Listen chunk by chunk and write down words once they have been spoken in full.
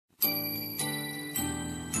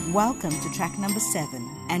Welcome to track number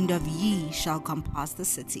 7, and of ye shall compass the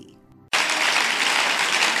city.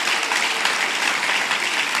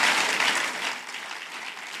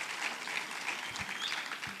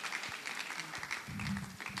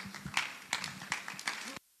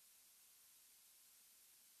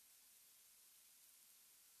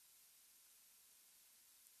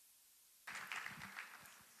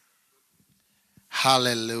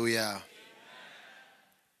 Hallelujah.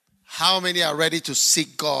 How many are ready to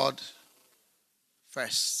seek God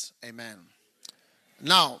first? Amen.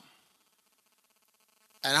 Now,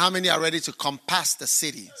 and how many are ready to compass the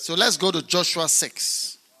city? So let's go to Joshua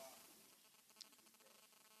 6.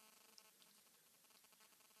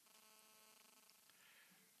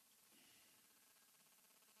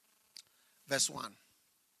 Verse 1.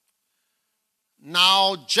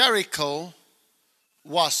 Now Jericho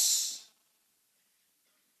was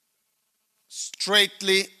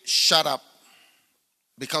straightly shut up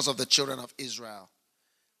because of the children of Israel.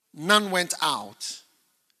 None went out,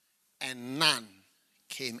 and none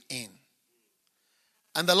came in.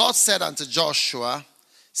 And the Lord said unto Joshua,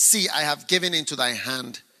 See, I have given into thy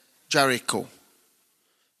hand Jericho,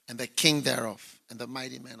 and the king thereof, and the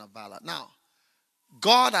mighty men of valor. Now,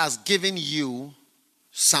 God has given you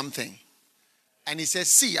something. And he says,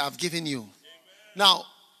 See, I've given you. Amen. Now,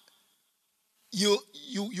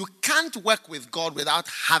 you can't work with God without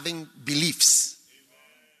having beliefs. Amen.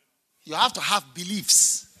 You have to have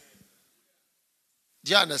beliefs.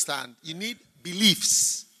 Do you understand? You need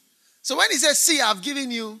beliefs. So when he says, See, I've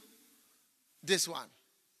given you this one,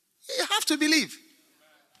 you have to believe.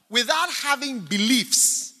 Without having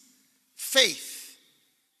beliefs, faith,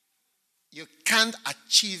 you can't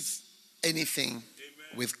achieve anything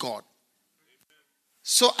with God.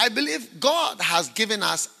 So I believe God has given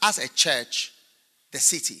us as a church the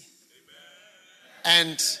city.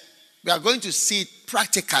 And we are going to see it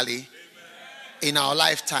practically in our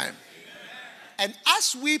lifetime. And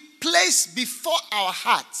as we place before our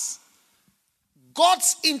hearts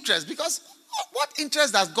God's interest, because what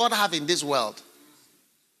interest does God have in this world?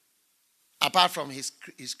 Apart from his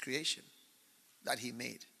creation that he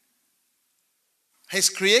made. His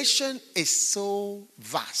creation is so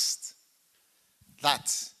vast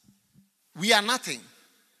that we are nothing.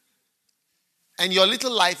 And your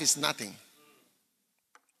little life is nothing.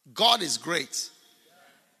 God is great.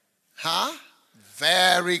 Huh?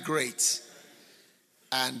 Very great.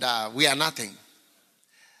 And we are nothing.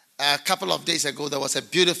 A couple of days ago, there was a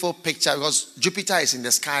beautiful picture because Jupiter is in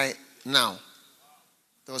the sky now.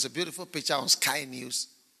 There was a beautiful picture on Sky News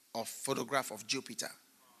of photograph of Jupiter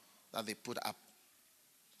that they put up,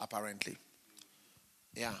 apparently.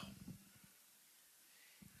 Yeah.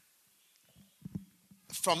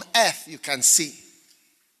 From Earth, you can see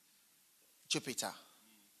Jupiter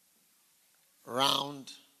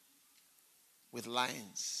round with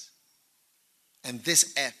lines. And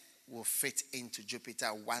this Earth will fit into Jupiter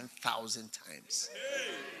 1,000 times.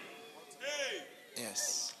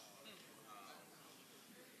 Yes.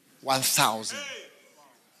 1,000.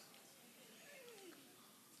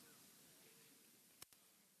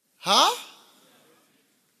 Huh?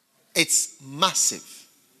 It's massive.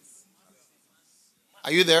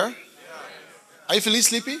 Are you there? Are you feeling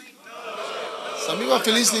sleepy? Some people are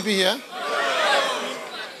feeling sleepy here.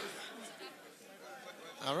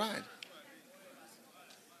 All right.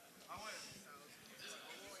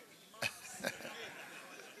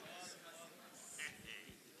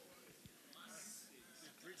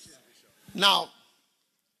 Now,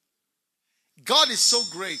 God is so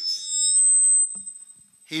great.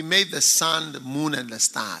 He made the sun, the moon, and the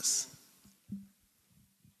stars.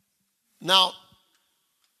 Now,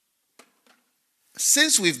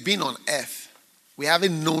 since we've been on earth, we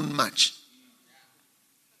haven't known much.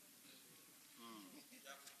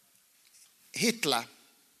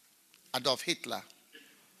 Adolf Hitler,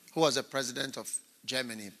 who was the president of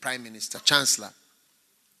Germany, prime minister, chancellor.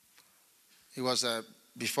 He was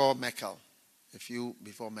before Merkel, a few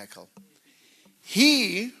before Merkel.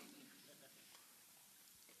 He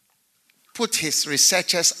put his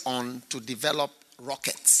researchers on to develop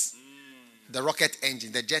rockets. The rocket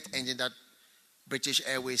engine, the jet engine that British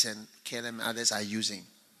Airways and KLM and others are using.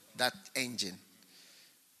 That engine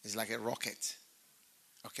is like a rocket.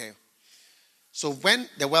 Okay. So when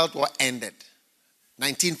the World War ended,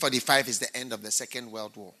 1945 is the end of the Second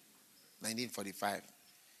World War. 1945.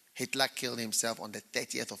 Hitler killed himself on the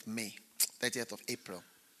 30th of May, 30th of April.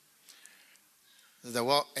 The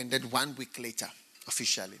war ended 1 week later,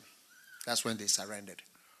 officially. That's when they surrendered.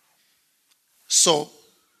 So,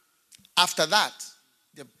 after that,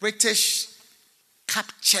 the British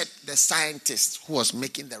captured the scientist who was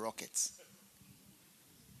making the rockets.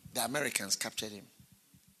 the Americans captured him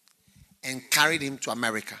and carried him to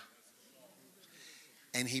America.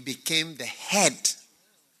 And he became the head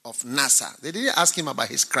of NASA. They didn't ask him about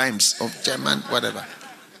his crimes of German, whatever.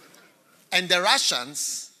 And the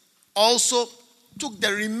Russians also took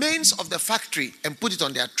the remains of the factory and put it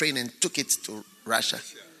on their train and took it to Russia.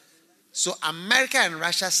 So America and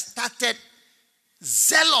Russia started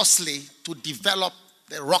zealously to develop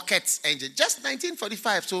the rockets engine. Just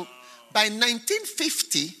 1945. So by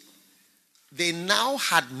 1950, they now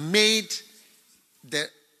had made the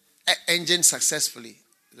engine successfully,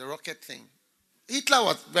 the rocket thing. Hitler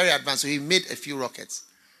was very advanced, so he made a few rockets.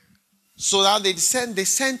 So now they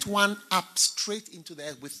sent one up straight into the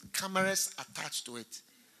air with cameras attached to it.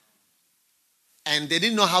 And they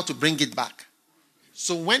didn't know how to bring it back.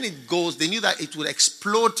 So when it goes, they knew that it would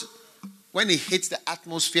explode when it hits the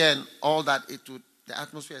atmosphere and all that. The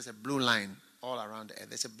atmosphere is a blue line all around the earth.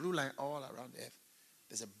 There's a blue line all around the earth.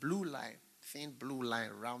 There's a blue line, thin blue line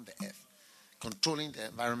around the earth, controlling the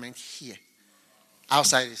environment here.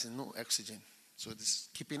 Outside is no oxygen. So this is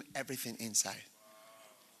keeping everything inside.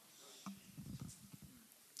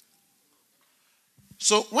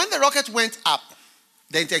 So when the rocket went up,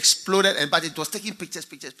 then it exploded, but it was taking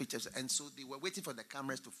pictures. And so they were waiting for the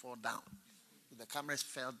cameras to fall down. The cameras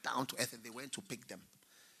fell down to earth and they went to pick them.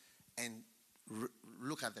 And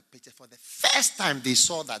look at the picture. For the first time, they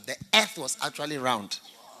saw that the earth was actually round.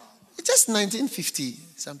 It's just 1950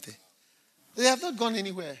 something. They have not gone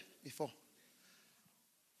anywhere before.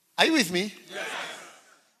 Are you with me? Yes.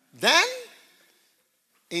 Then,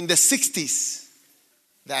 in the 60s,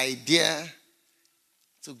 the idea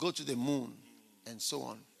to go to the moon and so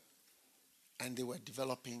on. And they were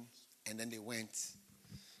developing, and then they went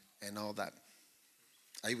and all that.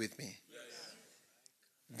 Are you with me? Yes.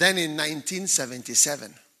 Then in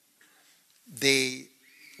 1977,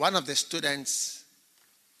 one of the students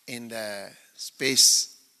in the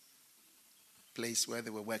space place where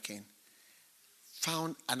they were working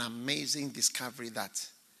found an amazing discovery that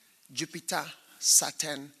Jupiter,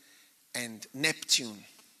 Saturn, and Neptune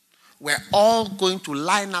were all going to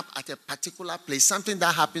line up at a particular place, something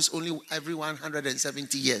that happens only every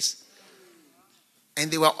 170 years.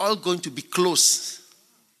 And they were all going to be close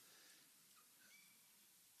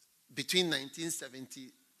between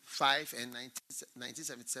 1975 and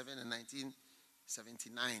 1977 and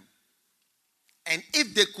 1979. And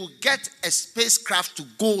if they could get a spacecraft to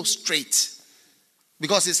go straight,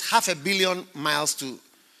 because it's 500 million miles to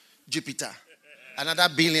Jupiter, another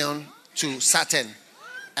billion to Saturn,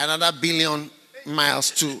 another billion miles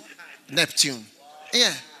to Neptune.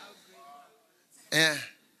 Yeah.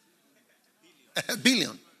 A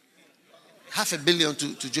billion. 500 million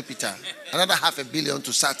to Jupiter, another 500 million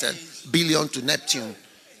to Saturn, billion to Neptune,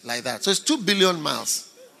 like that. So it's 2 billion miles.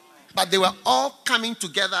 But they were all coming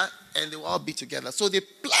together and they will all be together. So they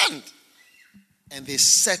planned and they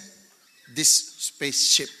set this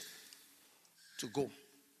spaceship to go.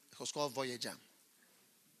 It was called Voyager.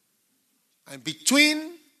 And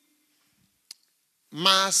between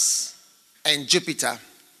Mars and Jupiter,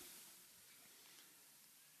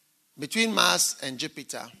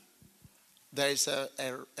 there is a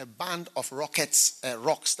band of rocks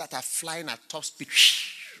that are flying at top speed.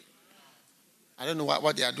 I don't know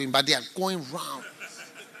what they are doing, but they are going round.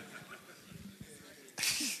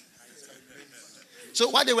 So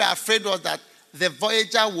what they were afraid was that the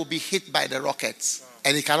Voyager will be hit by the rockets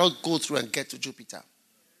and it cannot go through and get to Jupiter.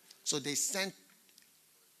 So they sent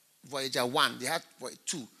Voyager 1. They had Voyager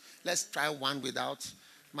 2. Let's try one without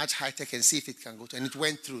much high tech and see if it can go. And it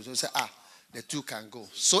went through. So they said, the 2 can go.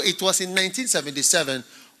 So it was in 1977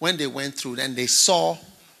 when they went through and they saw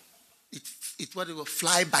it will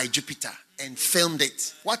fly by Jupiter and filmed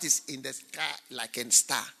it. What is in the sky like a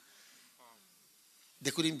star?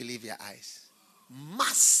 They couldn't believe their eyes.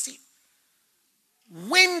 Massive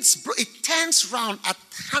winds, bro. It turns round at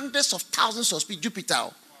hundreds of thousands of speed,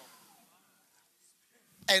 Jupiter.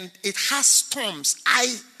 And it has storms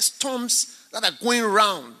that are going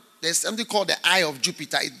round. There's something called the eye of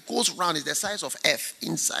Jupiter. It goes round. It's the size of Earth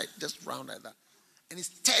inside, just round like that. And it's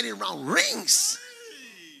turning round, rings.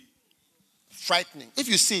 Frightening. If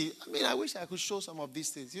you see, I wish I could show some of these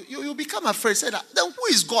things. You become afraid. Say that. Then who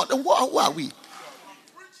is God? And who are we?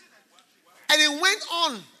 And it went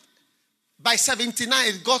on. By 79,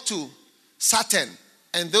 it got to Saturn.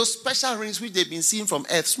 And those special rings which they've been seeing from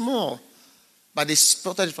Earth, small. But they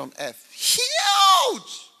spotted it from Earth.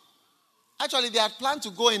 Huge! Actually, they had planned to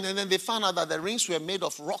go in and then they found out that the rings were made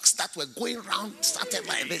of rocks that were going around Saturn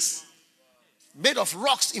like this. Made of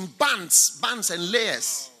rocks in bands and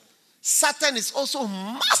layers. Saturn is also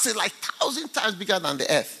massive, like 1,000 times bigger than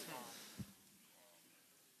the Earth.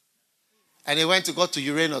 And they went to go to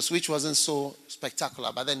Uranus, which wasn't so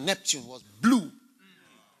spectacular. But then Neptune was blue.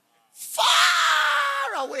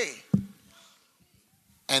 Far away.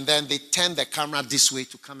 And then they turned the camera this way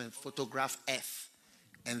to come and photograph Earth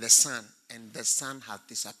and the sun. And the sun had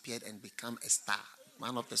disappeared and become a star.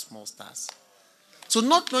 One of the small stars. So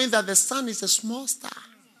not knowing that the sun is a small star.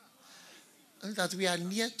 And that we are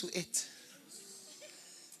near to it.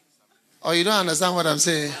 Oh, you don't understand what I'm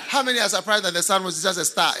saying? How many are surprised that the sun was just a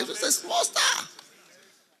star? It was a small star.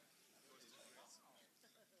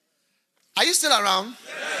 Are you still around?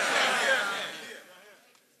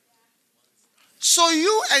 So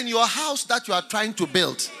you and your house that you are trying to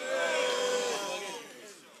build,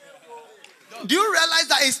 do you realize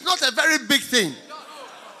that it's not a very big thing?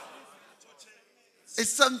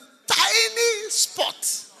 It's a tiny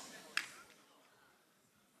spot.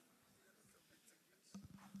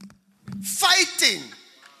 Fighting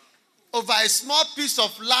over a small piece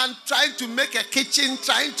of land, trying to make a kitchen,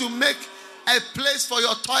 trying to make a place for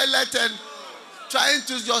your toilet, and trying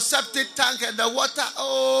to your septic tank and the water.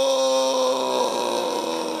 Oh,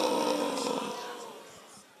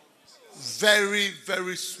 very,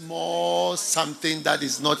 very small something that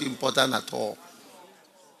is not important at all.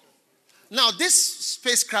 Now, this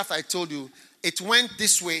spacecraft I told you, it went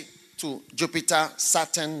this way to Jupiter,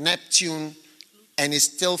 Saturn, Neptune, and is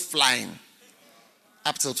still flying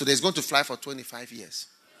up till today. It's going to fly for 25 years.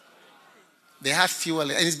 They have fuel,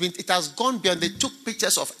 and it has gone beyond. They took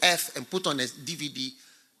pictures of Earth and put on a DVD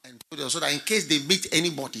and put it so that in case they meet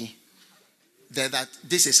anybody, that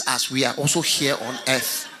this is us. We are also here on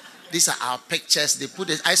Earth. These are our pictures. They put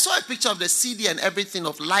it. I saw a picture of the CD and everything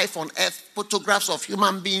of life on Earth, photographs of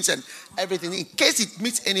human beings and everything. In case it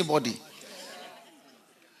meets anybody,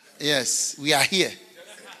 yes, we are here.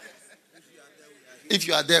 If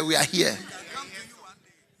you are there, we are here.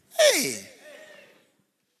 Hey.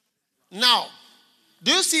 Now,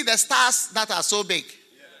 do you see the stars that are so big?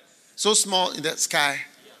 So small in the sky?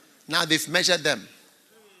 Now they've measured them.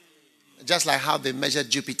 Just like how they measured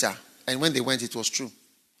Jupiter. And when they went, it was true.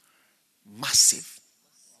 Massive.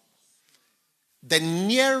 The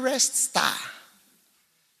nearest star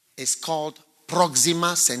is called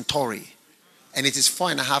Proxima Centauri. And it is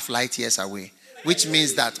 4.5 light years away. Which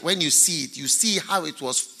means that when you see it, you see how it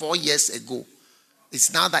was 4 years ago.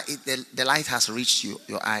 It's now that the light has reached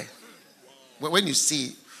your eye. When you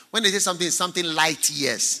see, when they say something light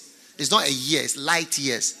years, it's not a year, it's light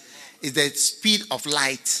years. It's the speed of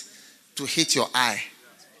light to hit your eye.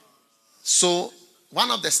 So one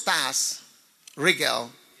of the stars, Rigel,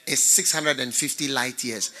 is 650 light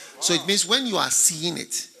years. So it means when you are seeing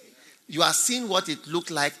it, you are seeing what it looked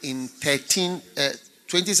like in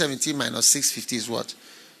 2017 minus 650 is what?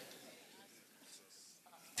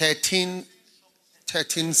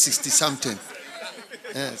 1360 something.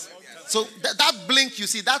 Yes. So that blink you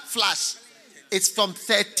see, that flash, it's from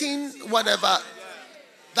 13 whatever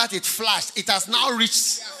that it flashed. It has now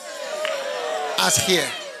reached us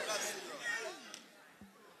here.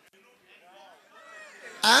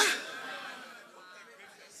 Huh?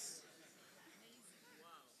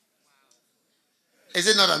 Is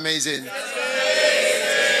it not amazing?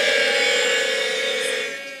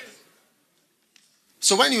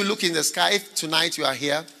 So when you look in the sky, if tonight you are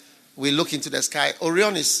here, we look into the sky.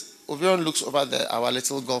 Orion looks over our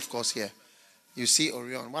little golf course here. You see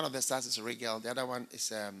Orion. One of the stars is Rigel. The other one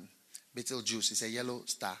is Betelgeuse. It's a yellow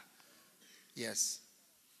star. Yes.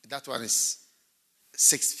 That one is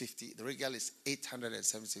 650. The Rigel is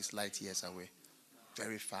 876 light years away.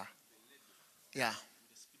 Very far. Yeah.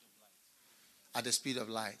 At the speed of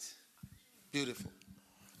light. Beautiful.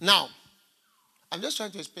 Now, I'm just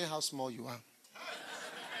trying to explain how small you are.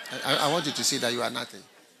 I want you to see that you are nothing.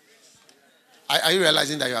 Are you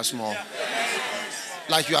realizing that you are small?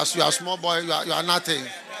 Like you are a small boy, you are nothing.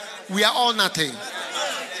 We are all nothing.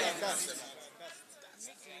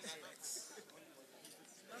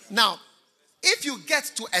 Now, if you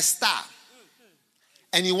get to a star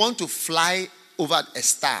and you want to fly over a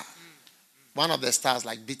star, one of the stars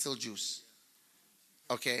like Betelgeuse,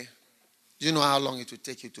 okay, do you know how long it will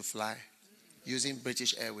take you to fly using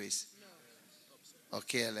British Airways or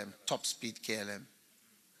KLM, top speed KLM?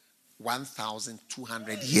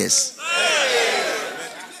 1,200 years.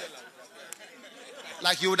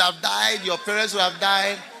 Like you would have died, your parents would have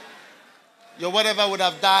died, your whatever would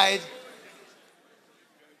have died.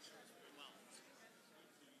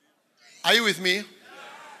 Are you with me?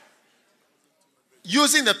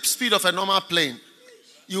 Using the speed of a normal plane,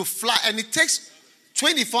 you fly, and it takes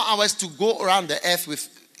 24 hours to go around the earth with,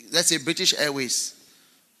 let's say, British Airways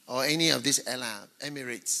or any of these airlines,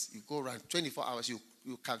 Emirates. You go around 24 hours, you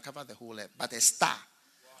can cover the whole earth. But a star,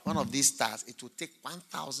 One of these stars, it will take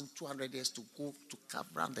 1,200 years to go to cover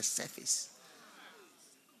around the surface.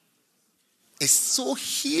 It's so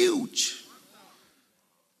huge.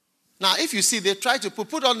 Now, if you see, they try to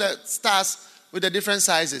put on the stars with the different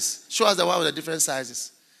sizes. Show us the one with the different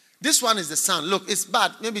sizes. This one is the sun. Look, it's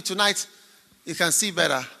bad. Maybe tonight you can see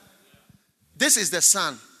better. This is the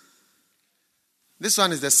sun. This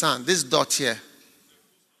one is the sun. This dot here.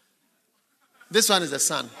 This one is the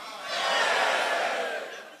sun.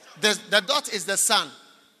 The dot is the sun.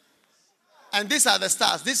 And these are the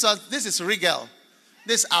stars. This is Rigel.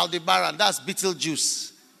 This is Aldebaran. That's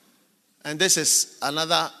Betelgeuse. And this is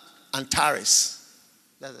another Antares.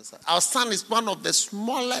 That's the sun. Our sun is one of the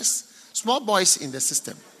small boys in the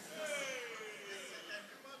system.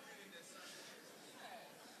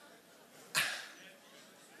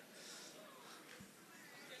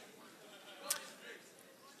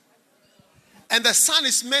 And the sun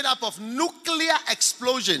is made up of nuclear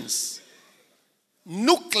explosions.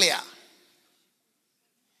 Nuclear.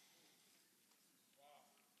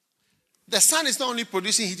 The sun is not only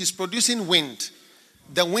producing heat, it's producing wind.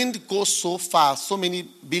 The wind goes so far, so many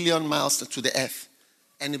billion miles to the earth.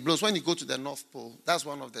 And it blows. When you go to the North Pole, that's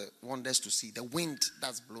one of the wonders to see. The wind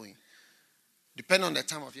that's blowing. Depending on the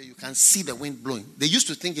time of year, you can see the wind blowing. They used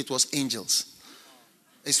to think it was angels.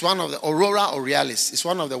 It's one of the aurora borealis. It's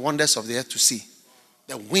one of the wonders of the earth to see.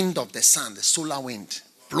 The wind of the sun, the solar wind,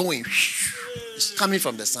 blowing. It's coming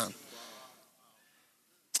from the sun.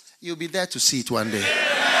 You'll be there to see it one day.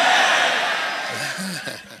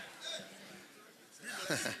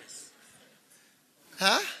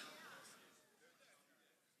 Huh?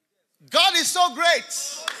 God is so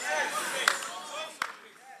great.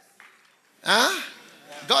 Huh?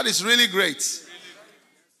 God is really great.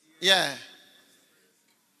 Yeah.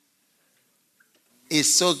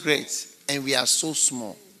 Is so great, and we are so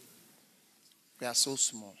small. We are so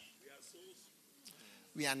small.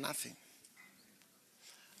 We are nothing.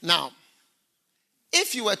 Now,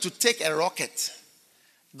 if you were to take a rocket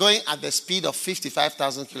going at the speed of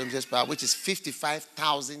 55,000 kilometers per hour, which is 55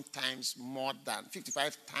 times more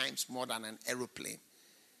than an aeroplane,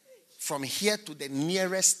 from here to the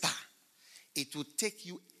nearest star, it would take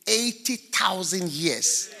you 80,000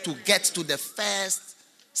 years to get to the first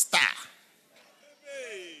star.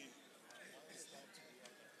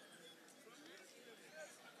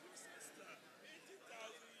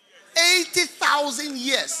 80,000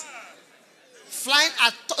 years. Flying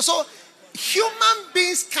at so human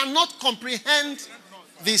beings cannot comprehend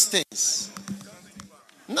these things.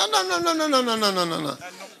 No.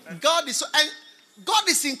 God is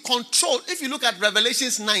in control. If you look at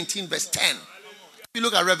Revelations 19 verse 10. If you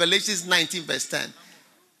look at Revelations 19 verse 10.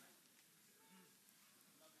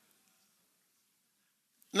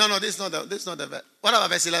 No, this is not the verse. What about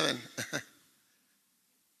verse 11?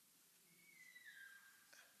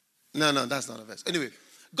 No, that's not a verse. Anyway,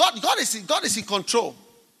 God is in control.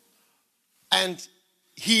 And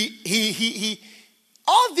he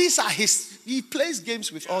all these are he plays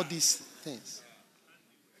games with all these things.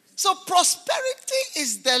 So prosperity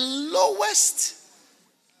is the lowest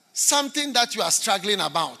something that you are struggling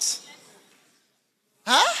about.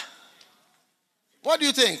 Huh? What do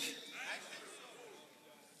you think?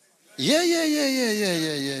 Yeah.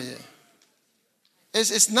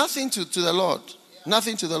 It's nothing to the Lord.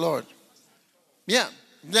 Nothing to the Lord. Yeah.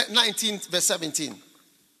 19 verse 17.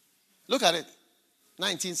 Look at it.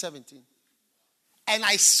 19, 17. And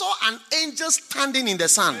I saw an angel standing in the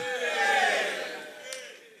sun.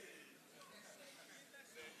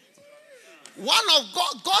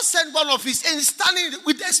 God sent one of his angels standing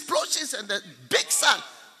with the explosions and the big sun.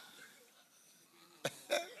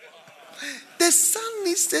 The sun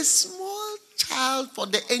is a small child for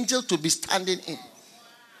the angel to be standing in.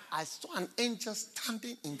 I saw an angel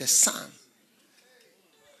standing in the sun.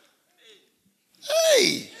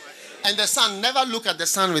 Hey! And the sun, never look at the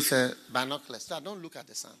sun with binoculars. No, don't look at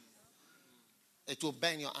the sun. It will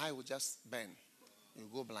burn. Your eye will just burn. You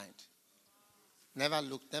go blind. Never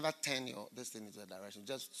turn this thing into a direction.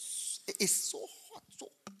 It's so hot.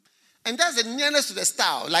 And that's the nearness to the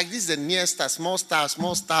star. Like this is the nearest star. Small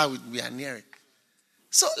star, we are near it.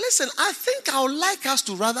 So listen, I think I would like us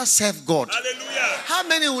to rather serve God. Hallelujah. How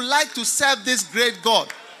many would like to serve this great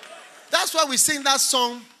God? That's why we sing that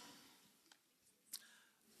song.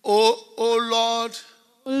 Oh Lord.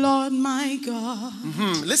 Lord my God.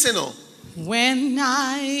 Listen, When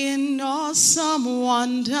I in awesome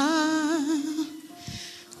wonder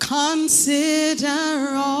consider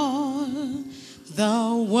all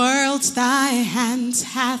the worlds thy hands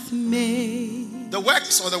hath made. The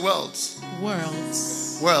works or the worlds?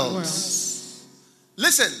 Worlds.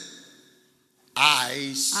 Listen,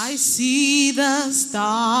 I see the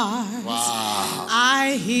stars. Wow.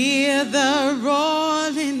 I hear the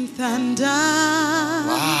rolling thunder.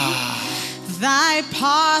 Wow. Thy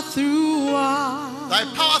power throughout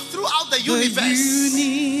the universe.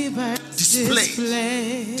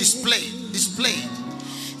 Displayed.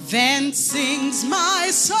 Then sings my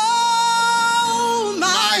soul,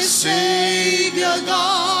 my Savior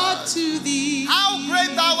God, to thee. How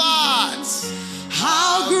great thou art!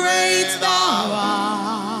 How great thou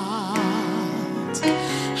art!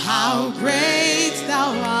 How great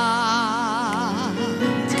thou art!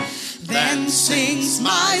 Then sings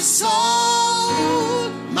my soul,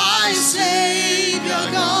 my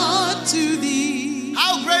Savior God, to thee.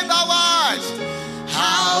 How great thou art!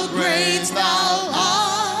 How great thou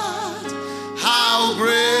art! How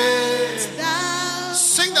great thou!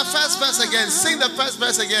 Sing the first verse again. Sing the first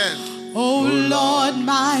verse again. O Lord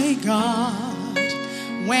my God,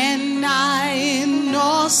 when I in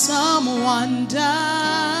awesome wonder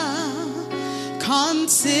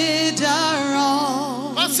consider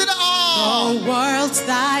all the worlds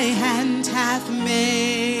thy hand hath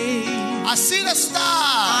made. I see the stars.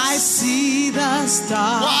 I see the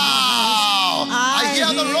stars. Wow. I hear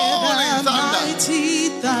the rolling thunder. Mighty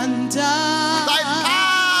thunder. Thy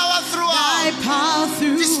power throughout.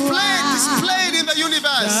 Displayed in the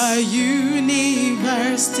universe. The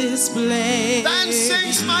universe displayed. Then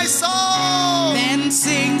sings my soul.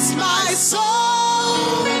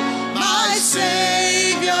 My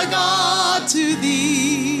Savior God, to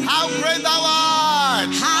thee. How great thou art!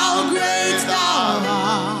 How great thou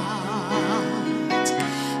art!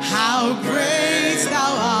 How great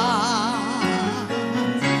thou art!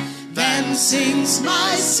 Then sings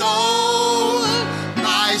my soul,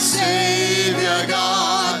 my Savior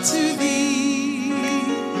God, to thee.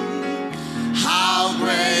 How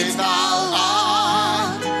great thou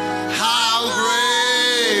art! How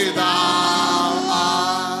great thou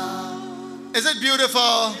art! Is it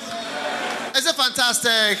beautiful? Is it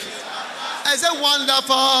fantastic? Is it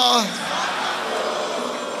wonderful?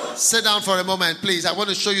 Sit down for a moment, please. I want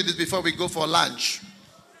to show you this before we go for lunch.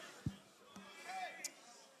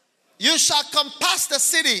 You shall compass the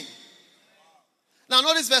city. Now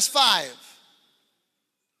notice verse 5.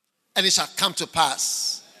 And it shall come to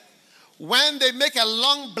pass, when they make a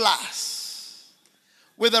long blast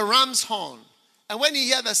with a ram's horn, and when you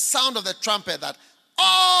hear the sound of the trumpet, that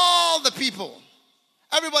all the people,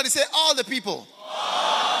 everybody say, all the people,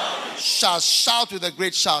 shall shout with a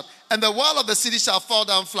great shout, and the wall of the city shall fall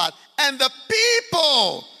down flat, and the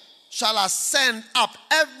people shall ascend up,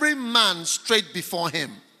 every man straight before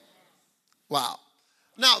him. Wow.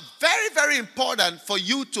 Now, very, very important for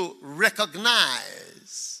you to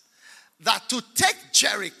recognize that to take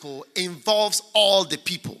Jericho involves all the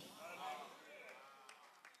people.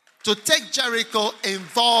 To take Jericho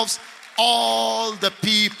involves all the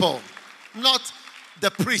people, not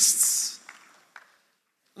the priests,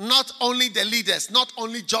 not only the leaders, not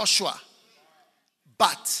only Joshua,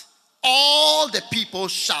 but all the people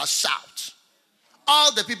shall shout.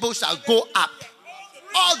 All the people shall go up.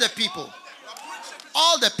 All the people.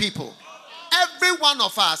 All the people. Every one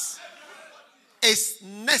of us is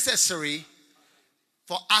necessary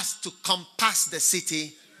for us to compass the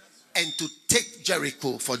city and to take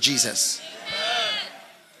Jericho for Jesus.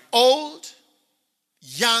 Old,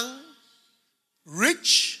 young,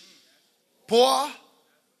 rich, poor,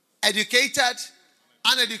 educated,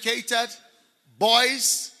 uneducated,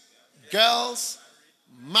 boys, girls,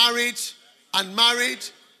 married, unmarried,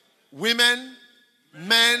 women,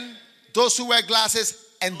 men, those who wear glasses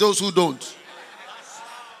and those who don't.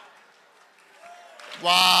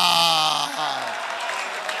 Wow.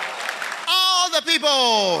 All the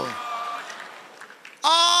people.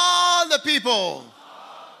 All the people.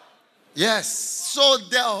 Yes. So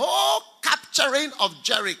the whole capturing of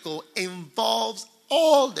Jericho involves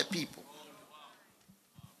all the people.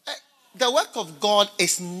 The work of God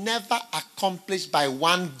is never accomplished by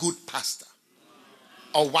one good pastor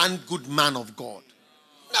or one good man of God.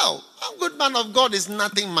 No, a good man of God is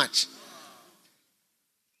nothing much.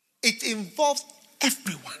 It involves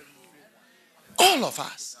everyone. All of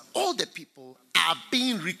us, all the people are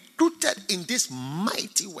being recruited in this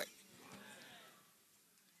mighty work.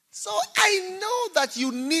 So I know that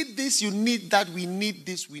you need this, you need that, we need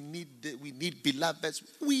this, we need beloveds,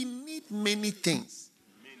 we need many things.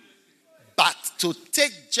 But to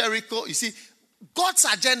take Jericho, you see, God's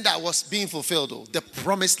agenda was being fulfilled, though, the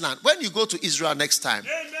promised land. When you go to Israel next time,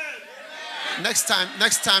 next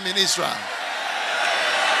time in Israel,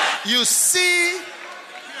 you see,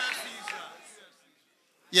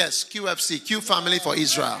 yes, QFC, Q Family for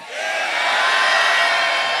Israel.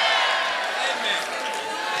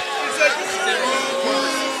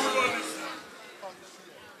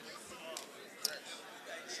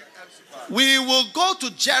 will go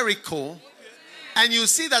to Jericho, and you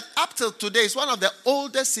see that up till today, it's one of the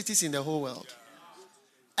oldest cities in the whole world.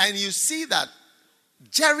 And you see that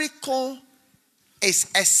Jericho is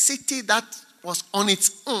a city that was on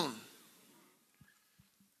its own.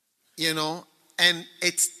 And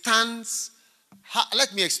it stands.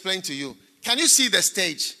 Let me explain to you. Can you see the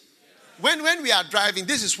stage? When we are driving,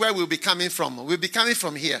 this is where we'll be coming from. We'll be coming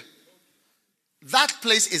from here. That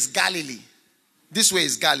place is Galilee. This way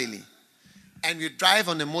is Galilee. And we drive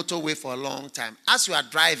on the motorway for a long time. As you are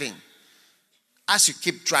driving, as you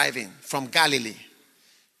keep driving from Galilee,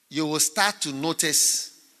 you will start to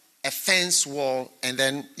notice a fence wall, and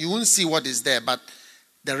then you won't see what is there, but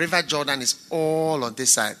the River Jordan is all on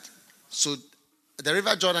this side. So the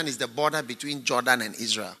River Jordan is the border between Jordan and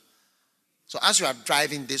Israel. So as you are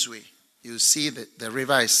driving this way, you see that the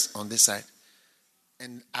river is on this side.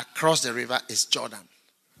 And across the river is Jordan.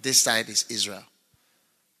 This side is Israel.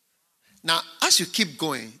 Now, as you keep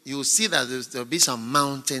going, you will see that there will be some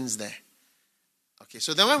mountains there. Okay,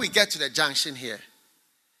 so then when we get to the junction here,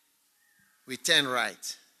 we turn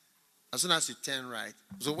right. As soon as you turn right,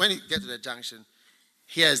 so when you get to the junction,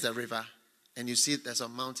 here is the river, and you see there's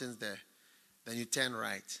some mountains there. Then you turn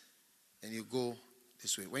right, and you go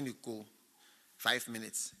this way. When you go 5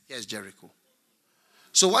 minutes, here's Jericho.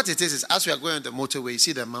 So what it is as we are going on the motorway, you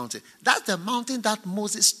see the mountain. That's the mountain that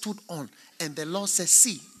Moses stood on, and the Lord said,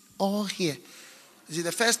 see, all here. You see,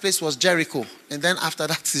 the first place was Jericho, and then after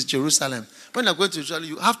that is Jerusalem. When you're going to Jerusalem,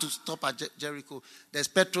 you have to stop at Jericho. There's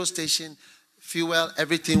petrol station, fuel,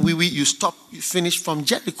 everything. You stop, you finish from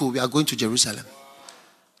Jericho, we are going to Jerusalem.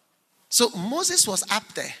 So Moses was up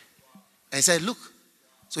there, and he said, look.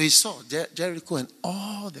 So he saw Jericho and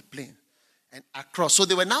all the plain, and across. So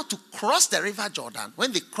they were now to cross the river Jordan.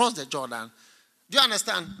 When they crossed the Jordan, do you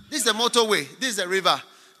understand? This is the motorway, this is the river.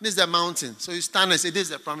 This is the mountain. So you stand and say, this is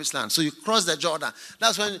the promised land. So you cross the Jordan.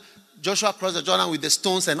 That's when Joshua crossed the Jordan with the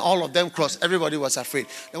stones, and all of them crossed. Everybody was afraid.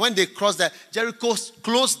 And when they crossed the Jericho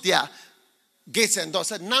closed their gates and doors.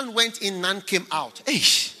 Said none went in, none came out. Hey,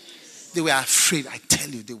 they were afraid. I tell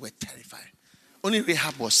you, they were terrified. Only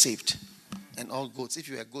Rahab was saved. And all goats. If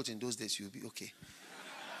you were a goat in those days, you would be okay.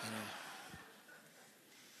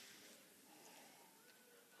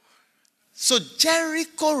 So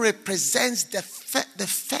Jericho represents the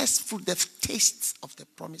first fruit, the taste of the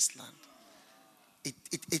promised land.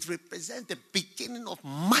 It represents the beginning of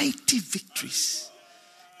mighty victories.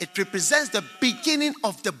 It represents the beginning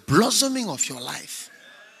of the blossoming of your life.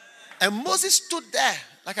 And Moses stood there.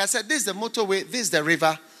 Like I said, this is the motorway, this is the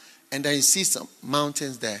river. And then you see some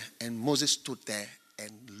mountains there. And Moses stood there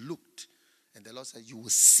and looked. And the Lord said, you will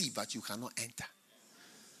see, but you cannot enter.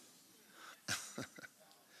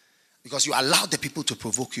 Because you allowed the people to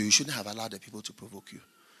provoke you. You shouldn't have allowed the people to provoke you.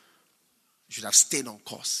 You should have stayed on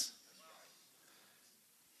course.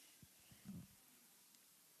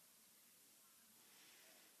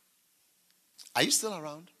 Are you still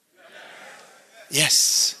around?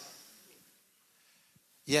 Yes.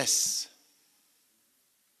 Yes.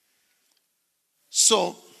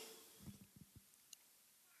 So,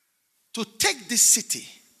 to take this city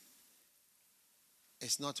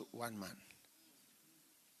is not one man.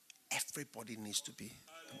 Everybody needs to be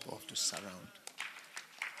involved to surround.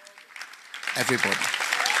 Everybody.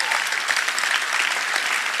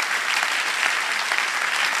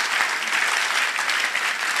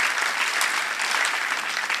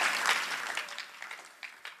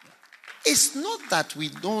 It's not that we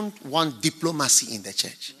don't want diplomacy in the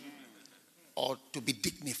church or to be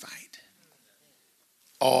dignified,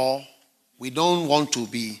 or we don't want to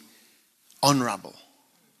be honorable.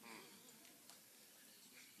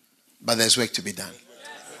 But there's work to be done.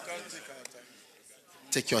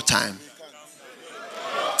 Take your time.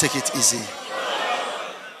 Take it easy.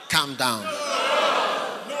 Calm down.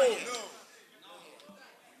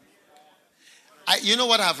 You know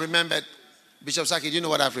what I've remembered? Bishop Saki, do you know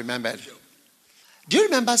what I've remembered? Do you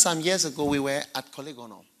remember some years ago we were at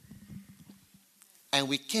Colegono? And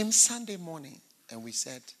we came Sunday morning and we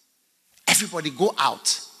said, everybody go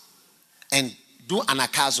out and do an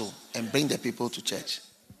akazo and bring the people to church.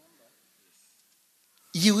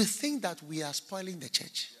 You will think that we are spoiling the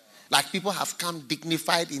church. Like people have come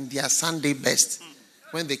dignified in their Sunday best.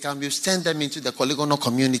 When they come, you send them into the Colegono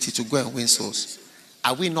community to go and win souls.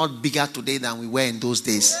 Are we not bigger today than we were in those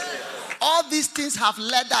days? All these things have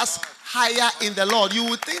led us higher in the Lord. You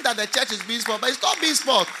would think that the church is being spoiled, but it's not being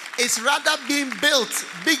spoiled. It's rather being built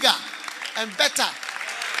bigger and better.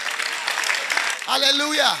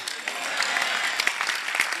 Hallelujah.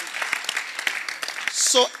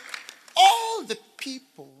 So all the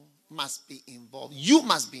people must be involved. You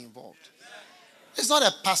must be involved. It's not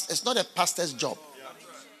a pastor's job.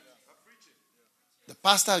 The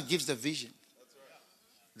pastor gives the vision.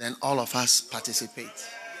 Then all of us participate.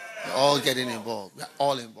 We're all getting involved. We're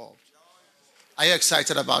all involved. Are you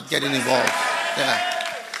excited about getting involved? Yeah.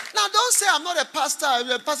 Now don't say I'm not a pastor.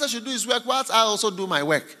 The pastor should do his work whilst I also do my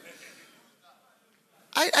work.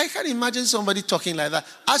 I can't imagine somebody talking like that.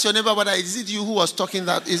 Ask your neighbor whether is it you who was talking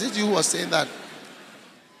that? Is it you who was saying that?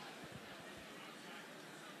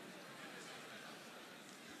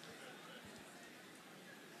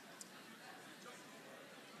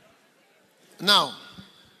 Now,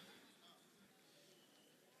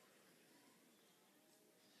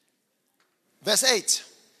 verse 8.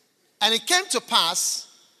 And it came to pass,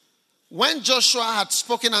 when Joshua had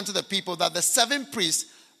spoken unto the people, that the 7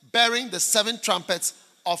 priests bearing the 7 trumpets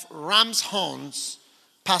of ram's horns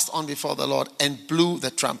passed on before the Lord and blew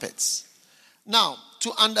the trumpets. Now,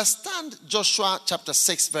 to understand Joshua chapter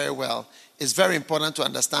 6 very well, it's very important to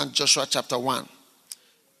understand Joshua chapter 1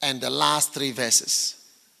 and the last 3 verses.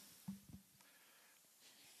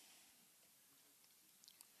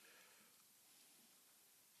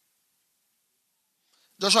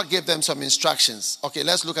 Joshua gave them some instructions. Okay,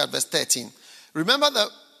 let's look at verse 13. Remember the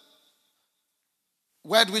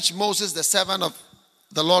word which Moses, the servant of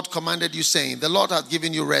the Lord, commanded you, saying, the Lord hath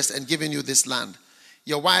given you rest and given you this land.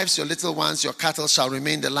 Your wives, your little ones, your cattle shall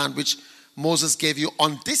remain in the land which Moses gave you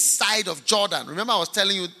on this side of Jordan. Remember I was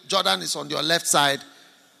telling you Jordan is on your left side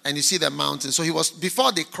and you see the mountain. So he was,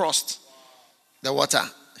 before they crossed the water,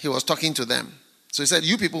 he was talking to them. So he said,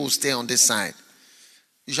 you people will stay on this side.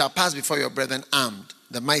 You shall pass before your brethren armed,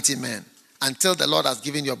 the mighty men, until the Lord has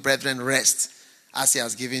given your brethren rest, as he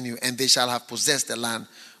has given you, and they shall have possessed the land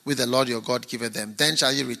which the Lord your God giveth them. Then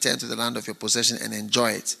shall you return to the land of your possession and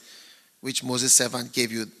enjoy it, which Moses' servant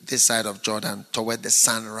gave you this side of Jordan, toward the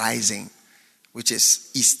sun rising, which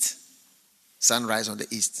is east. Sunrise on the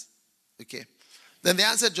east. Okay. Then they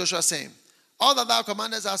answered Joshua, saying, all that thou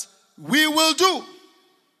commandest us, we will do.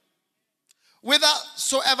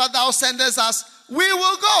 Whithersoever thou sendest us, we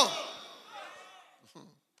will go.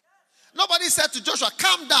 Nobody said to Joshua,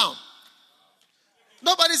 calm down.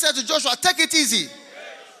 Nobody said to Joshua, take it easy.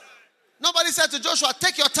 Nobody said to Joshua,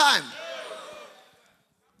 take your time.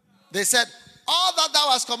 They said, all that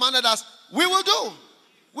thou hast commanded us, we will do.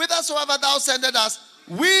 Whithersoever thou sendest us,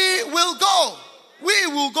 we will go. We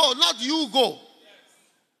will go, not you go.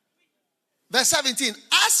 Verse 17,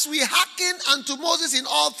 as we hearken unto Moses in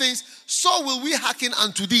all things, so will we hearken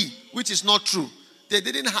unto thee, which is not true. They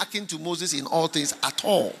didn't hearken to Moses in all things at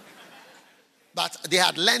all. But they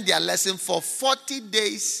had learned their lesson for 40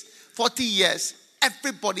 days, 40 years.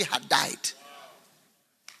 Everybody had died.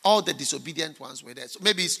 All the disobedient ones were there. So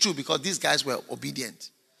maybe it's true because these guys were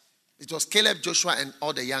obedient. It was Caleb, Joshua, and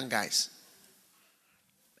all the young guys.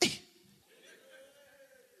 Hey.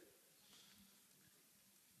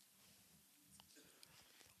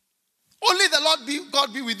 Only the Lord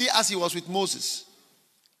God be with thee as he was with Moses.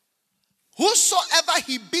 Whosoever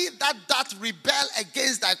he be that doth rebel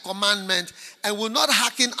against thy commandment and will not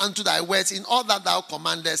hearken unto thy words in all that thou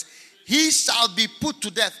commandest, he shall be put to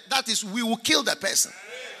death. That is, we will kill the person.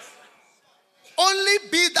 Only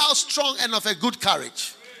be thou strong and of a good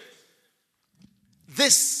courage.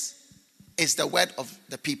 This is the word of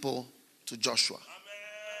the people to Joshua.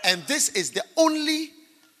 And this is the only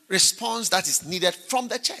response that is needed from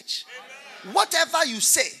the church. Whatever you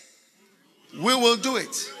say, we will do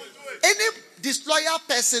it. Any disloyal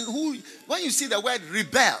person who, when you see the word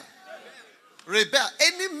rebel,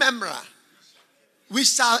 any member, we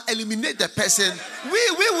shall eliminate the person.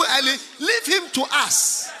 We will leave him to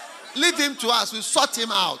us. Leave him to us. We'll sort him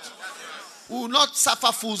out. We will not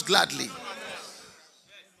suffer fools gladly.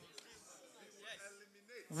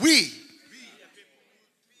 We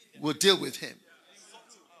will deal with him.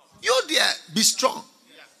 You dear, be strong.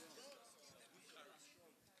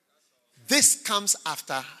 This comes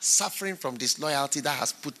after suffering from disloyalty that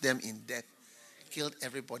has put them in debt, killed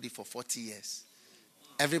everybody for 40 years.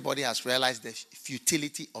 Everybody has realized the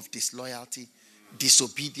futility of disloyalty,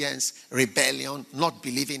 disobedience, rebellion, not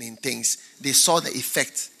believing in things. They saw the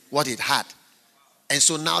effect, what it had. And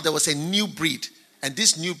so now there was a new breed. And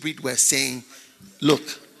this new breed were saying, look,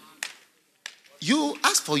 you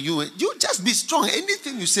ask for you just be strong.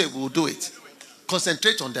 Anything you say, we'll do it.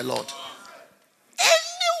 Concentrate on the Lord.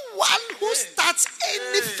 Anyone who starts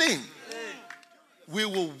anything, we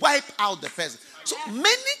will wipe out the person. So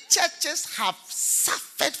many churches have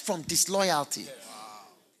suffered from disloyalty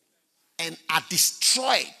and are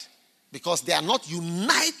destroyed because they are not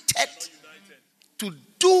united to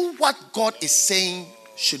do what God is saying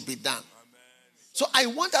should be done. So I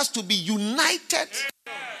want us to be united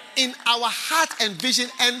in our heart and vision,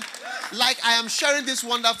 and like I am sharing this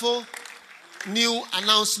wonderful new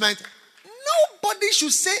announcement, nobody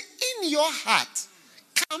should say in your heart,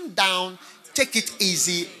 calm down, take it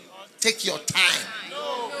easy, take your time.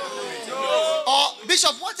 Or,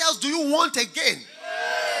 Bishop, what else do you want again?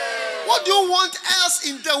 What do you want else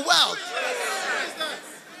in the world?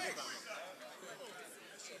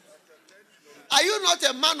 Are you not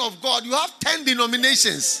a man of God? You have 10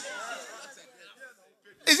 denominations.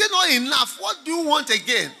 Is it not enough? What do you want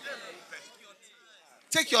again?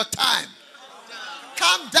 Take your time.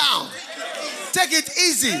 Calm down. Take it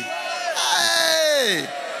easy. Hey.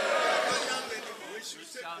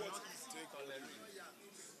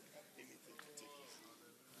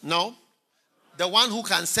 No. The one who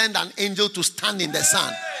can send an angel to stand in the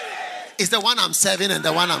sun is the one I'm serving and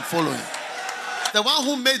the one I'm following. The one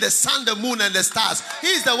who made the sun, the moon, and the stars. He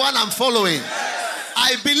is the one I'm following.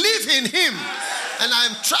 I believe in him and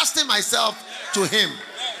I'm trusting myself to him.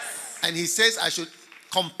 And he says I should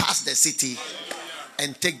compass the city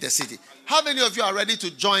and take the city. How many of you are ready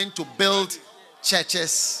to join to build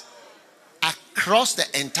churches across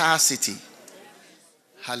the entire city?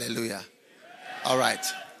 Hallelujah. All right.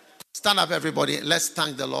 Stand up, everybody. Let's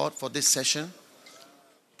thank the Lord for this session.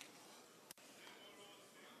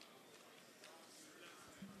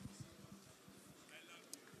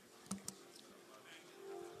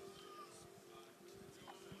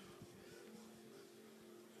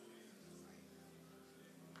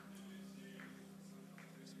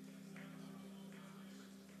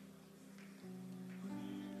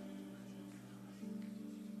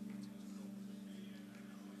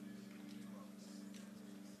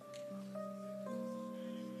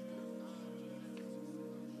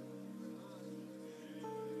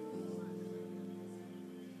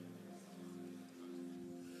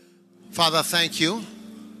 Father, thank you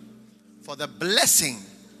for the blessing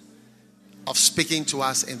of speaking to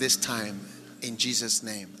us in this time. In Jesus'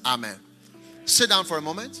 name. Amen. Sit down for a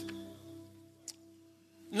moment.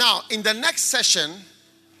 Now, in the next session,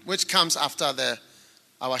 which comes after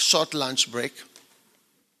our short lunch break,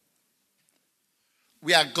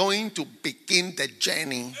 we are going to begin the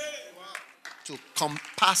journey to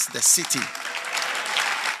compass the city.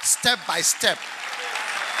 Step by step.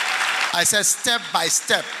 I said step by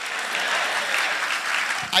step.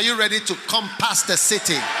 Are you ready to compass the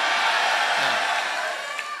city? Yeah.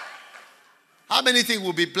 How many think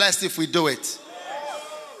we'll be blessed if we do it?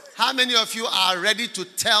 How many of you are ready to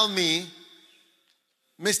tell me,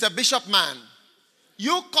 Mr. Bishop Man,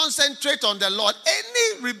 you concentrate on the Lord.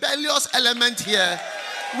 Any rebellious element here,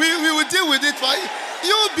 we will deal with it for you.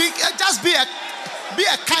 You just be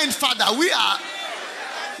a kind father. We are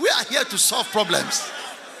here to solve problems.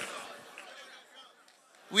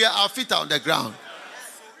 Our feet are on the ground.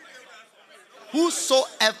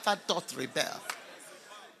 Whosoever doth rebel.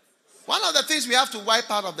 One of the things we have to wipe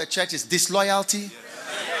out of the church is disloyalty,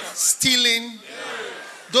 stealing,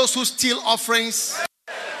 those who steal offerings,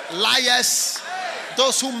 liars,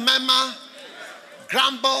 those who murmur,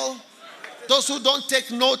 grumble, those who don't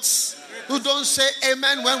take notes, who don't say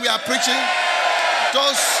amen when we are preaching,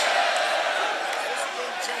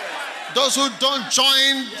 those who don't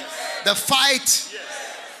join the fight,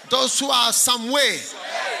 those who are some way,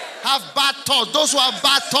 have bad thoughts, those who have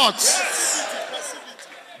bad thoughts,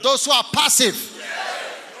 those who are passive,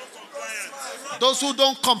 those who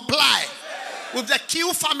don't comply with the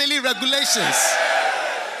Q family regulations,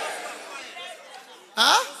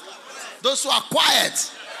 those who are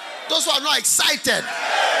quiet, those who are not excited.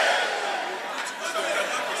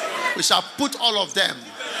 We shall put all of them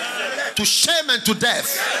to shame and to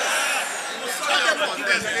death.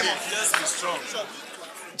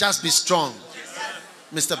 Just be strong.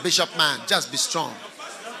 Mr. Bishop Man, just be strong.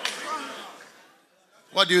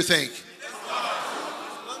 What do you think?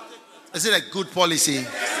 Is it a good policy?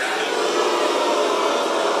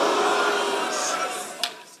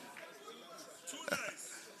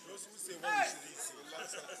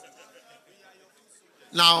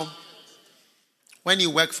 Now, when you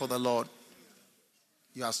work for the Lord,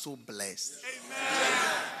 you are so blessed.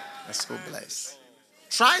 You are so blessed.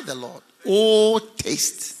 Try the Lord. Oh,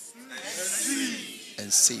 taste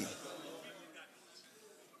and see.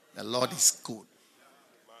 The Lord is good.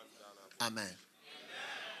 Amen.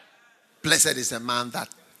 Blessed is the man that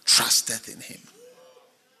trusteth in him.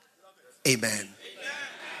 Amen.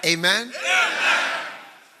 Amen.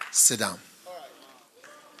 Sit down.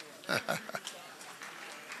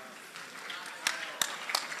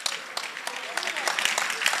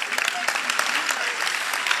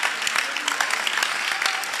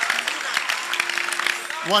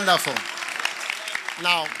 Wonderful.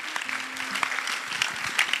 Now,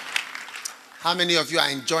 How many of you are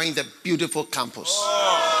enjoying the beautiful campus?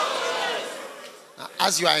 Now,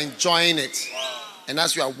 as you are enjoying it, and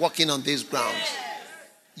as you are walking on these grounds,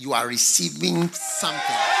 you are receiving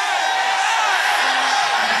something.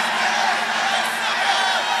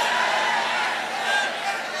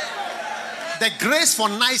 The grace for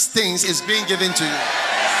nice things is being given to you.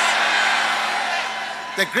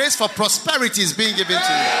 The grace for prosperity is being given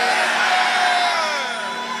to you.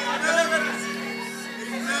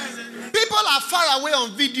 People are far away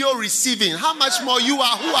on video receiving. How much more you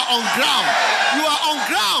are who are on ground? You are on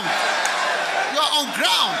ground. You are on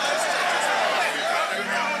ground.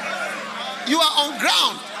 You are on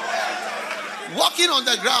ground. Walking on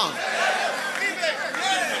the ground.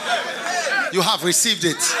 You have received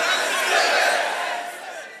it.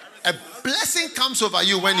 A blessing comes over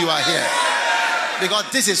you when you are here.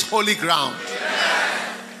 Because this is holy ground.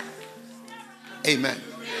 Amen.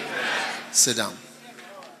 Sit down.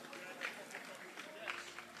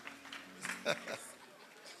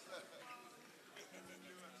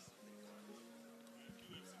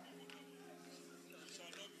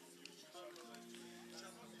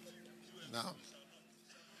 Now,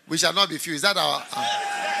 we shall not be few. Is that our...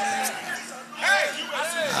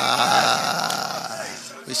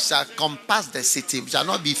 we shall compass the city. We shall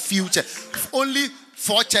not be few. Only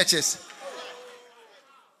 4 churches.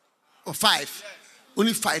 Or 5.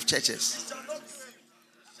 Only 5 churches.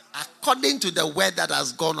 According to the word that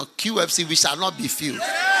has gone on QFC, we shall not be few.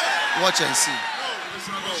 Watch and see. We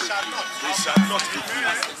shall not be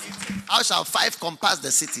few. How shall 5 compass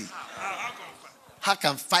the city? How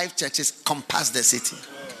can 5 churches compass the city?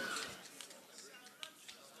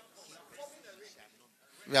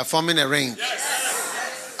 We are forming a ring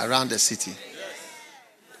around the city.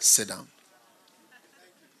 Sit down.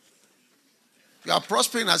 You are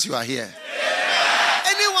prospering as you are here.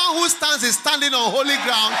 Anyone who stands is standing on holy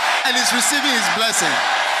ground and is receiving his blessing.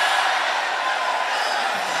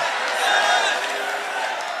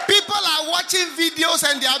 People are watching videos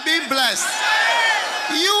and they are being blessed.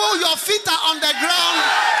 Your feet are on the ground.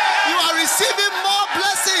 You are receiving more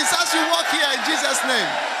blessings as you walk here in Jesus'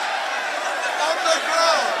 name. On the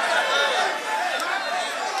ground.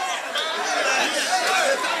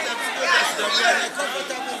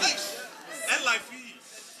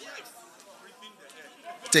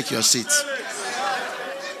 Take your seats.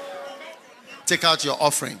 Take out your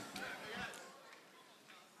offering.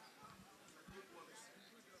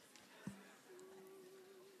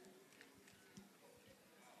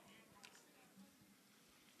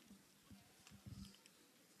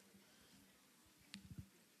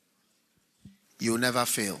 You will never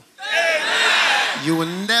fail. Amen. You will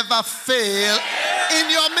never fail in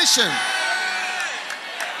your mission.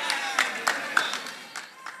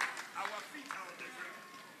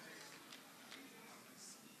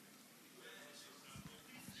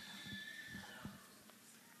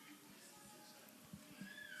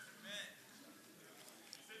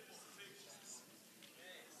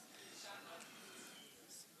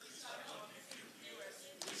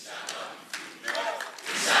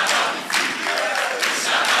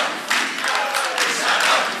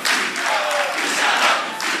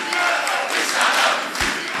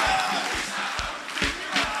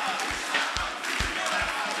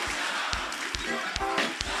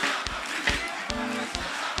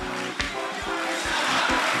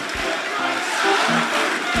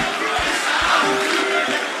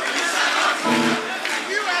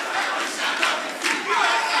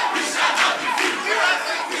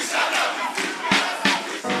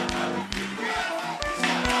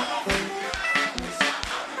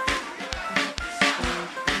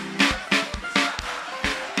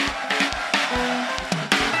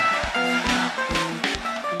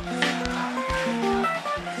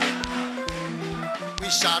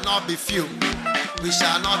 Be few. We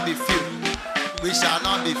shall not be few. We shall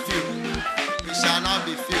not be few. We shall not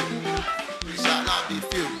be few. We shall not be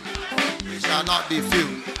few. We shall not be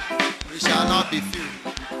few. We shall not be few.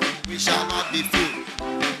 We shall not be few.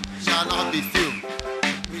 We shall not be few.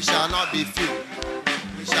 We shall not be few.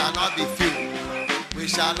 We shall not be few. We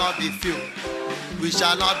shall not be few. We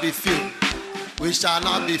shall not be few. We shall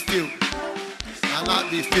not be few. Shall not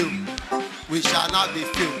be few. We shall not be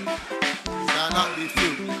few. Shall not be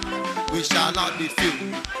few. We shall not be few.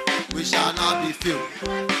 We shall not be few.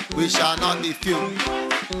 We shall not be few.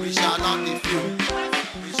 We shall not be few.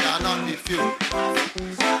 We shall not be few.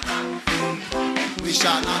 We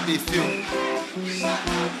shall not be few.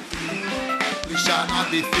 We shall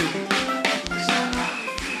not be few.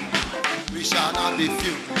 We shall not be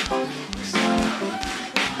few.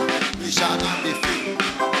 We shall not be few.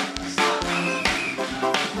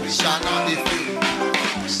 We shall not be few.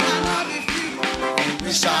 We shall not be few.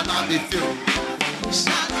 be few.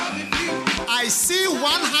 I see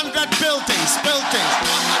 100 buildings. 100 buildings.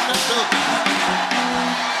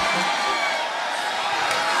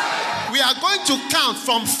 We are going to count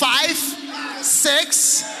from 5,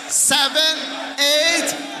 6, 7,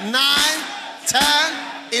 8, 9, 10,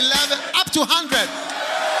 11, up to 100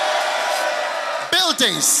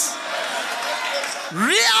 buildings.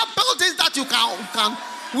 Real buildings that you can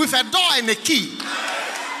with a door and a key.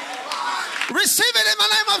 Receive it in the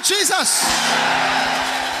name of Jesus.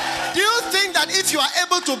 Do you think that if you are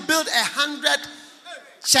able to build 100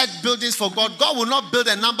 church buildings for God, God will not build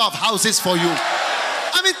a number of houses for you?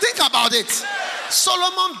 I mean, think about it.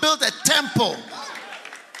 Solomon built a temple.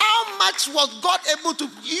 How much was God able to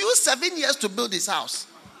use 7 years to build his house?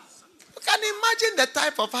 You can imagine the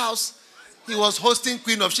type of house he was hosting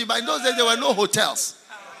Queen of Sheba. In those days, there were no hotels.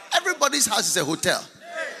 Everybody's house is a hotel.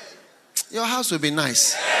 Your house will be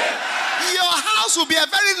nice. Your house will be a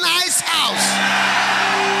very nice house.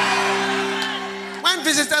 When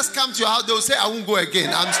visitors come to your house, they will say, I won't go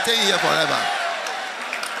again. I'm staying here forever.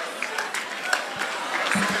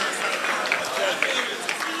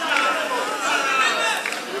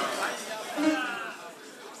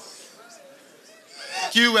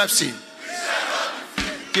 QFC.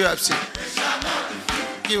 QFC.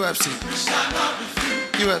 QFC.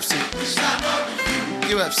 QFC.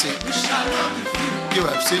 QFC.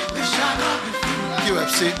 QFC.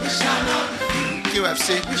 QFC. QFC.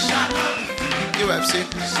 QFC.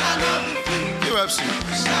 QFC.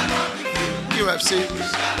 QFC.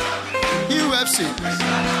 UFC.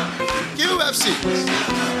 UFC.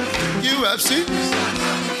 UFC.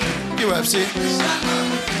 UFC.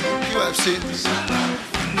 UFC.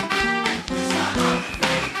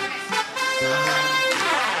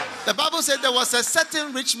 The Bible said there was a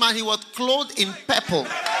certain rich man, he was clothed in purple.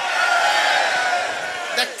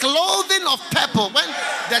 The clothing of purple, when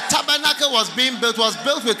the tabernacle was being built, was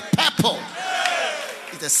built with purple.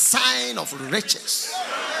 It's a sign of riches.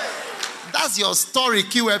 That's your story,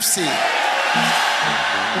 QFC.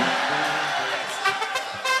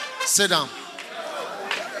 Sit down.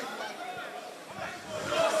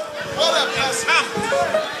 What a blessing.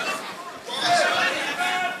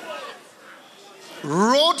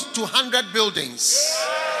 Road to 100 buildings,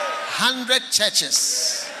 100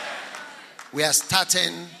 churches. We are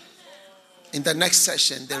starting in the next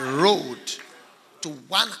session the road to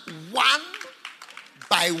one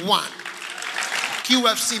by one.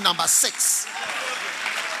 QFC number 6.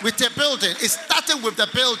 With a building. It's starting with the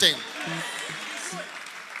building.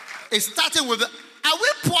 It's starting with the... Are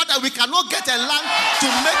we poor that we cannot get a land to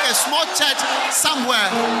make a small church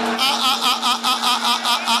somewhere?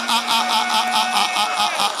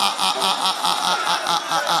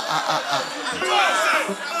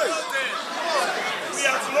 We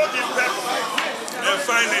are floating back. And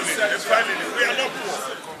finally, we are not poor.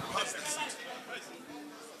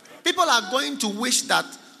 People are going to wish that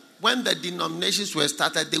when the denominations were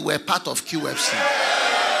started, they were part of QFC.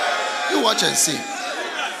 You watch and see.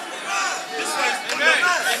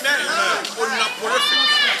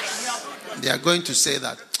 They are going to say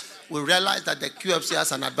that. We realize that the QFC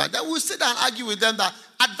has an advantage. We'll sit down and argue with them that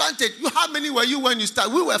advantage. How many were you when you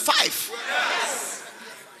started? We were 5.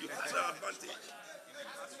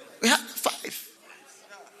 We had 5.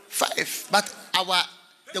 But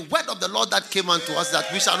the word of the Lord that came unto us that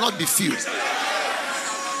we shall not be few. We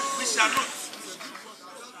shall not.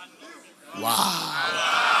 Wow.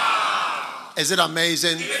 Is it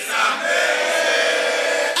amazing? It's amazing.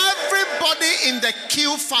 Everybody in the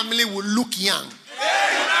Q family will look young.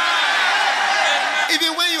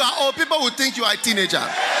 Even when you are old, people will think you are a teenager.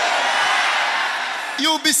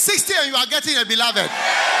 You will be 60 and you are getting a beloved.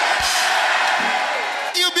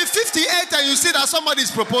 You'll be 58 and you see that somebody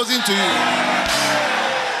is proposing to you.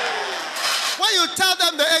 When you tell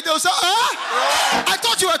them the age, they'll say, I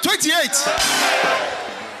thought you were 28.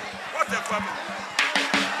 What a family.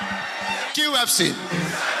 QFC.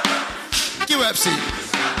 QFC.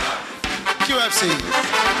 QFC.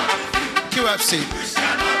 QFC.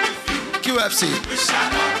 QFC.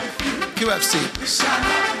 QFC.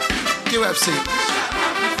 QFC.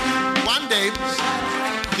 One day,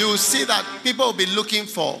 you will see that people will be looking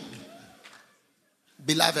for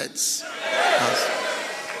beloveds.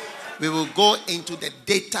 We will go into the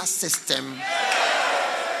data system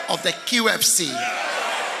of the QFC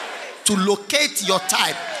to locate your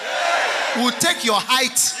type. We will take your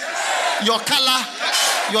height, your color,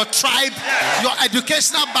 your tribe, your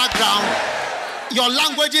educational background, your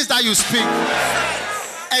languages that you speak,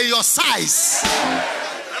 and your size.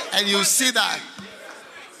 And you see that.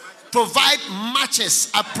 Provide matches,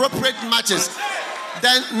 appropriate matches.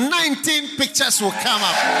 then 19 pictures will come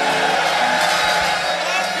up.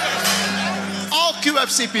 All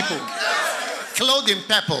QFC people, clothed in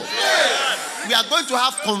purple. We are going to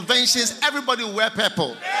have conventions. Everybody will wear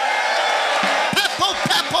purple. Purple,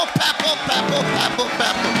 purple, purple, purple, purple,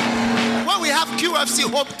 purple. When we have QFC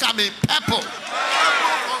homecoming, purple.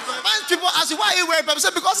 When people ask you, why are you wearing purple?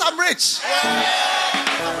 Say, because I'm rich.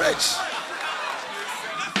 I'm rich.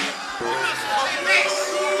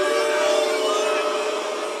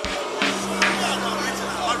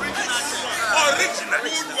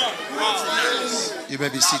 You may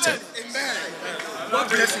be seated.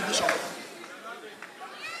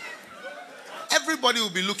 Everybody will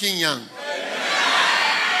be looking young.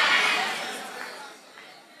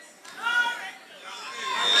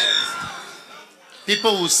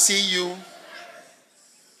 People will see you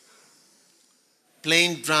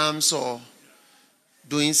playing drums or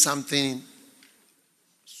doing something,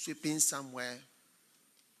 sweeping somewhere,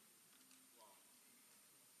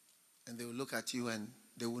 and they will look at you and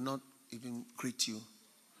they will not even greet you.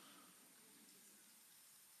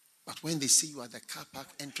 But when they see you at the car park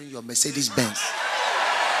entering your Mercedes Benz,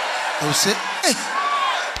 they will say, hey,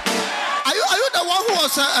 are you the one who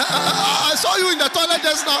was, I saw you in the toilet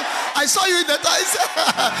just now. I saw you in the toilet.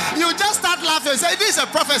 You just start laughing and say, this is a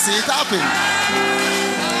prophecy. It happened.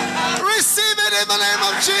 Receive it in the name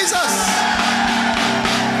of Jesus.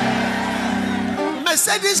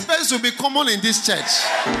 Mercedes Benz will be common in this church.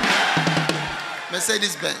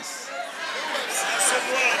 Mercedes Benz.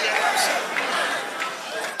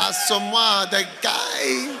 Asamoah, the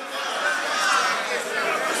guy.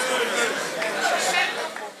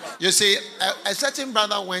 You see, a certain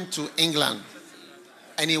brother went to England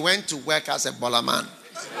and he went to work as a baller man.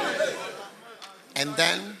 And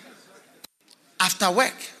then, after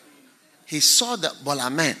work, he saw the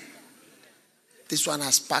baller man. This one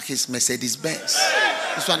has parked his Mercedes Benz.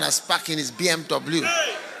 This one has parked in his BMW.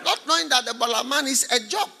 Not knowing that the baller man is a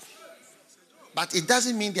job. But it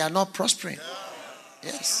doesn't mean they are not prospering.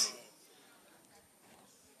 Yes.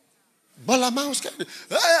 Baller man was scared.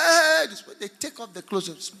 Hey, they take off the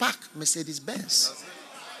clothes, park Mercedes Benz.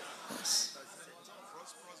 Yes.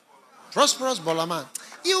 Prosperous baller man.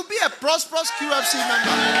 He will be a prosperous QFC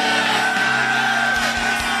member.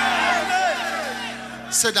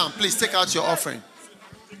 Sit down, please. Take out your offering.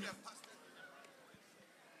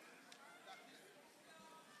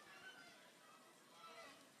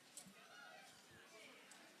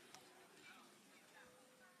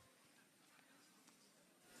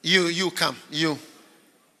 You come. You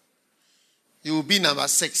will be number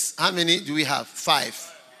 6. How many do we have?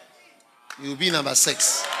 5. You will be number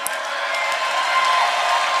 6.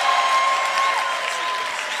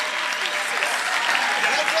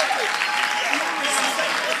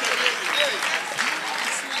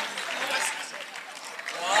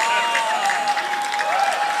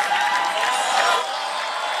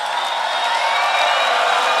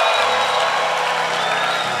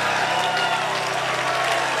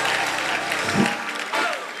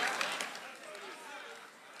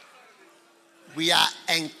 We are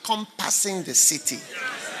encompassing the city.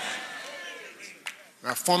 We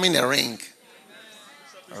are forming a ring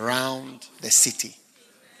around the city.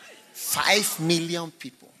 5 million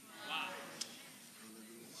people.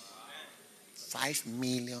 5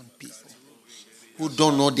 million people who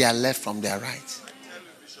don't know their left from their right.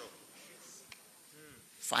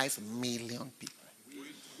 5 million people.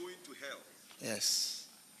 Yes.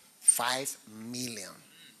 5 million.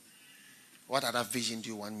 What other vision do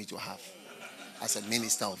you want me to have? As a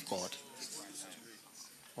minister of God,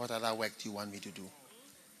 what other work do you want me to do?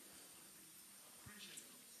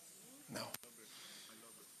 No.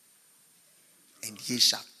 And ye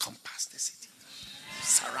shall compass the city,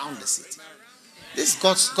 surround the city. This is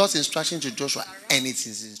God's instruction to Joshua, and it's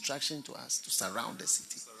his instruction to us to surround the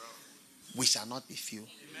city. We shall not be few.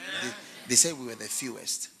 They say we were the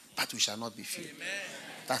fewest, but we shall not be few.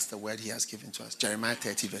 That's the word he has given to us. Jeremiah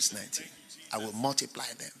 30 verse 19. I will multiply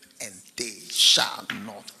them, and they shall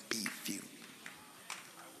not be few.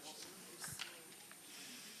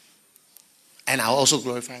 And I will also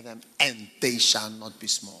glorify them, and they shall not be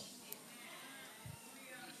small.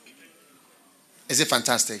 Is it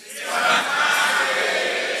fantastic?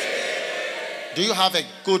 Do you have a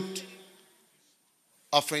good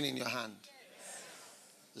offering in your hand?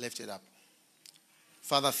 Lift it up.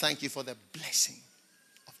 Father, thank you for the blessing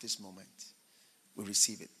of this moment. We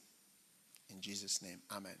receive it. In Jesus' name,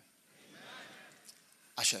 amen.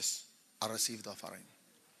 Ushers, I receive the offering.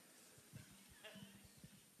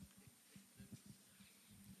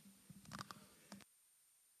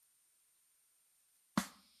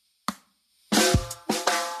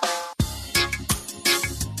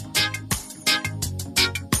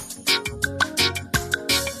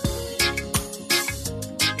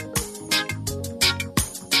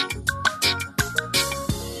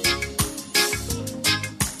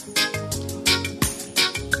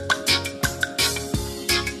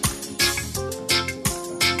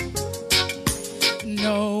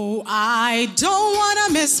 I don't want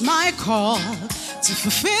to miss my call to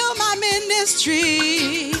fulfill my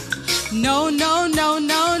ministry. No, no, no,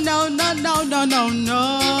 no, no, no, no, no, no,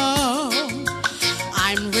 no.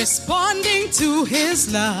 I'm responding to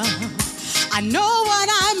his love. I know what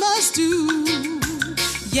I must do.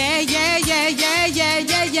 Yeah, yeah, yeah, yeah, yeah,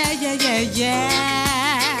 yeah, yeah, yeah, yeah,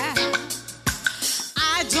 yeah.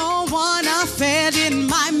 I don't wanna fail in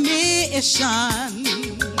my mission.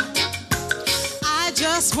 I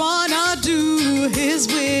just wanna do his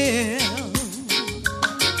will.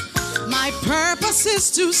 My purpose is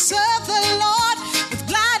to serve the Lord with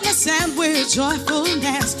gladness and with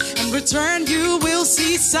joyfulness. In return, you will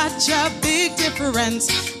see such a big difference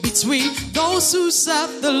between those who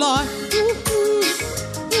serve the Lord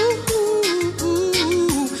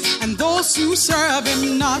and those who serve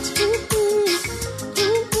him not.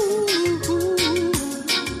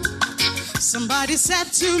 Somebody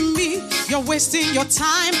said to me, you're wasting your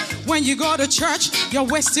time when you go to church. You're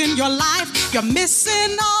wasting your life. You're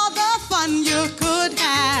missing all the fun you could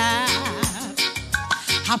have.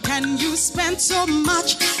 How can you spend so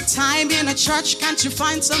much time in a church? Can't you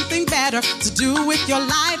find something better to do with your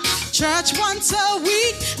life? Church once a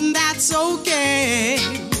week, that's okay.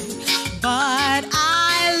 But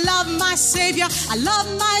I love my Savior, I love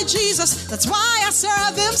my Jesus. That's why I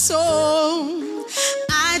serve him so.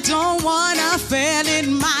 I don't wanna fail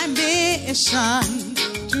in my mission.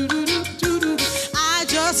 I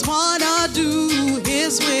just wanna do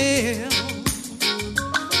his will.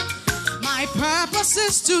 My purpose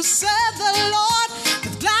is to serve the Lord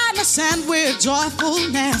with gladness and with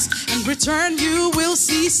joyfulness. In return, you will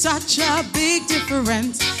see such a big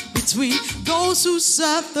difference between those who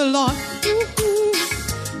serve the Lord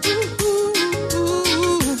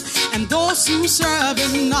and those who serve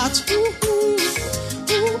him not.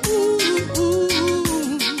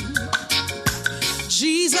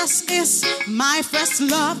 Jesus is my first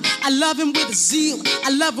love. I love him with a zeal. I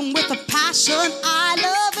love him with a passion. I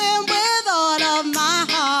love him with all of my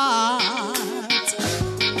heart.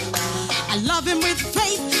 I love him with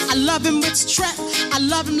faith. I love him with strength. I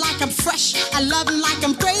love him like I'm fresh. I love him like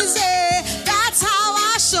I'm crazy. That's how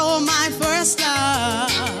I show my first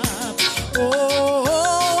love.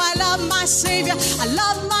 Oh, I love my Savior. I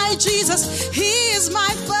love my Jesus. He is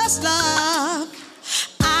my first love.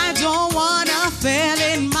 I don't wanna fail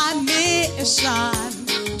in my mission.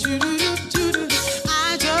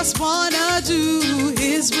 I just wanna do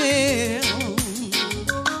his will.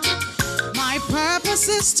 My purpose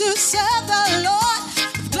is to serve the Lord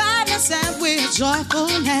with gladness and with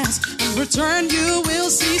joyfulness. In return, you will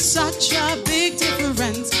see such a big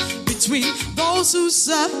difference between those who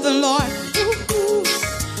serve the Lord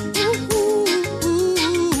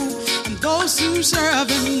and those who serve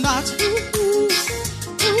him not.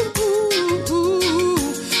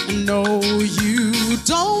 No, you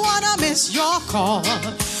don't want to miss your call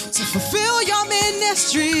to fulfill your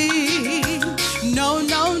ministry. No,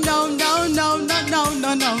 no, no, no, no, no, no,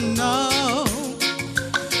 no, no, no.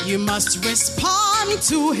 You must respond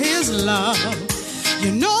to his love.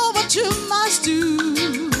 You know what you must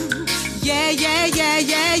do. Yeah, yeah, yeah,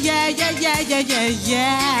 yeah, yeah, yeah, yeah, yeah, yeah,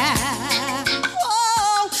 yeah.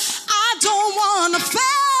 Oh, I don't want to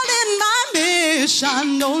fail in my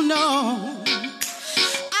mission. No, no.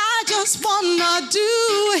 Just wanna do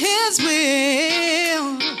his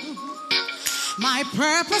will. My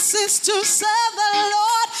purpose is to serve the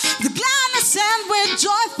Lord with gladness and with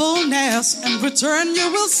joyfulness. In return, you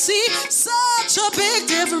will see such a big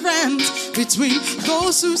difference between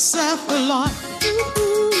those who serve the Lord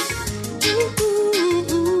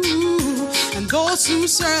and those who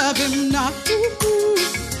serve him not.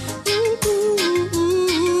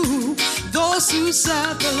 Those who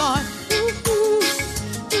serve the Lord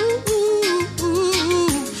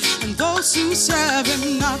and those who serve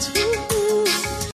him not.